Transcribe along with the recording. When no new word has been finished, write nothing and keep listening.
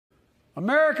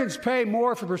Americans pay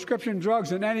more for prescription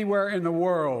drugs than anywhere in the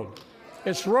world.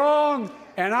 It's wrong,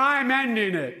 and I'm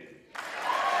ending it.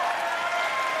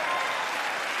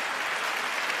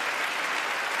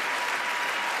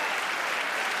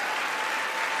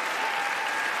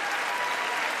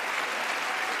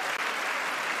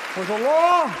 With a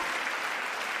law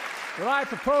that I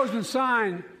proposed and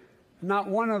signed, not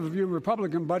one of you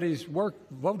Republican buddies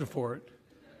voted for it.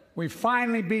 We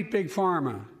finally beat Big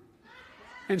Pharma.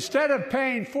 Instead of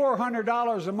paying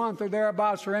 $400 a month or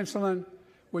thereabouts for insulin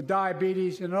with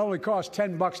diabetes, and it only costs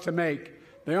 $10 to make,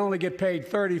 they only get paid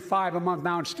 $35 a month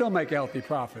now and still make a healthy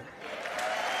profit.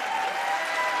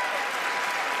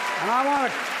 And I want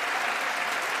to,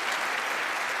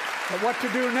 but what to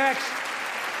do next?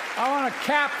 I want to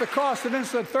cap the cost of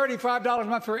insulin at $35 a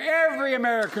month for every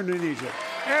American who needs it.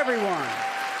 Everyone.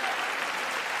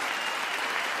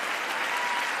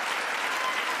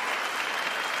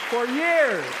 For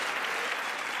years,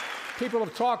 people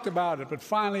have talked about it, but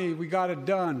finally we got it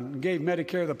done and gave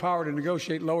Medicare the power to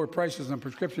negotiate lower prices on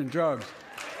prescription drugs,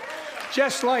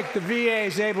 just like the VA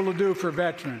is able to do for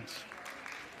veterans.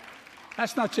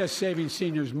 That's not just saving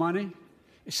seniors money,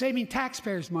 it's saving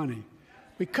taxpayers money.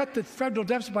 We cut the federal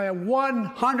deficit by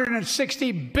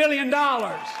 $160 billion.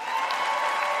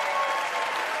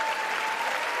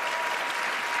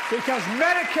 Because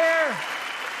Medicare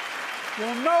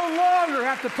will no longer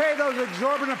have to pay those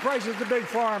exorbitant prices to Big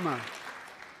Pharma.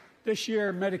 This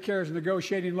year, Medicare is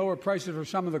negotiating lower prices for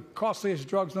some of the costliest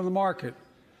drugs on the market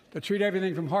to treat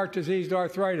everything from heart disease to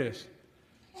arthritis.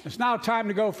 It's now time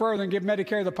to go further and give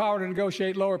Medicare the power to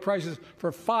negotiate lower prices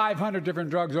for 500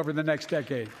 different drugs over the next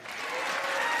decade.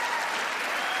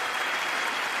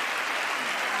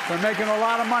 They're making a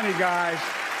lot of money, guys.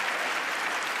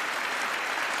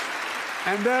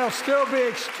 And they'll still be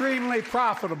extremely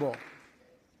profitable.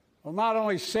 Will not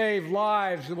only save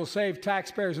lives, it will save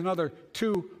taxpayers another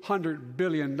 $200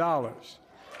 billion.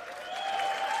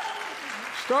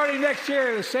 Starting next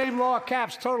year, the same law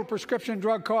caps total prescription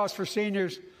drug costs for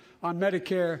seniors on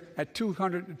Medicare at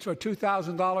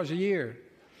 $2,000 a year,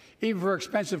 even for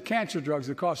expensive cancer drugs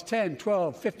that cost $10,000,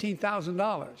 $12,000,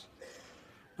 $15,000.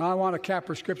 Now I want to cap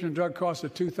prescription drug costs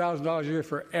at $2,000 a year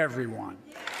for everyone.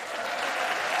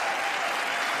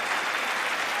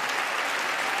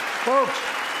 Folks,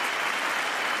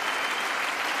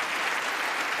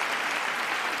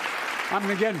 I'm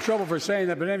going to get in trouble for saying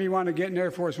that, but if you want to get in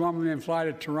Air Force One and fly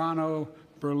to Toronto,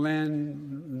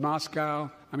 Berlin, Moscow,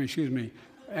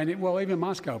 well, even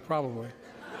Moscow, probably.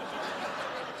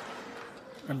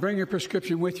 And bring your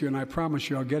prescription with you, and I promise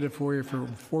you I'll get it for you for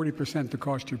 40% the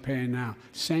cost you're paying now.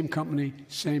 Same company,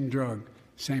 same drug,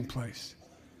 same place.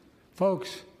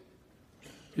 Folks,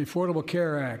 the Affordable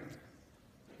Care Act,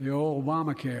 the old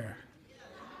Obamacare,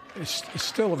 it's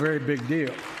still a very big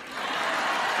deal.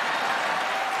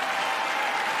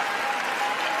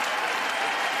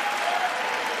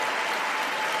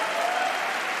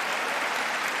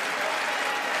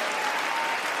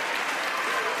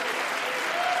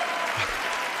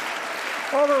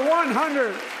 Over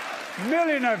 100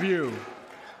 million of you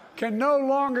can no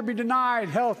longer be denied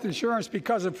health insurance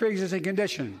because of pre-existing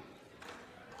condition.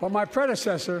 But my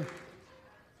predecessor,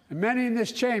 and many in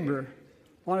this chamber,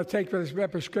 want to take this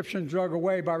prescription drug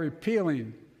away by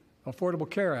repealing the Affordable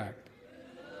Care Act.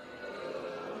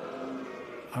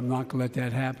 I'm not going to let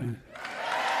that happen.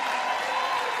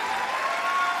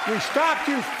 We stopped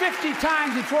you 50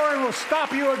 times before, and we'll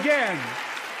stop you again.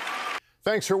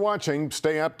 Thanks for watching.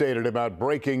 Stay updated about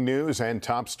breaking news and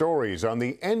top stories on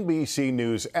the NBC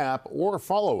News app or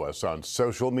follow us on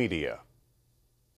social media.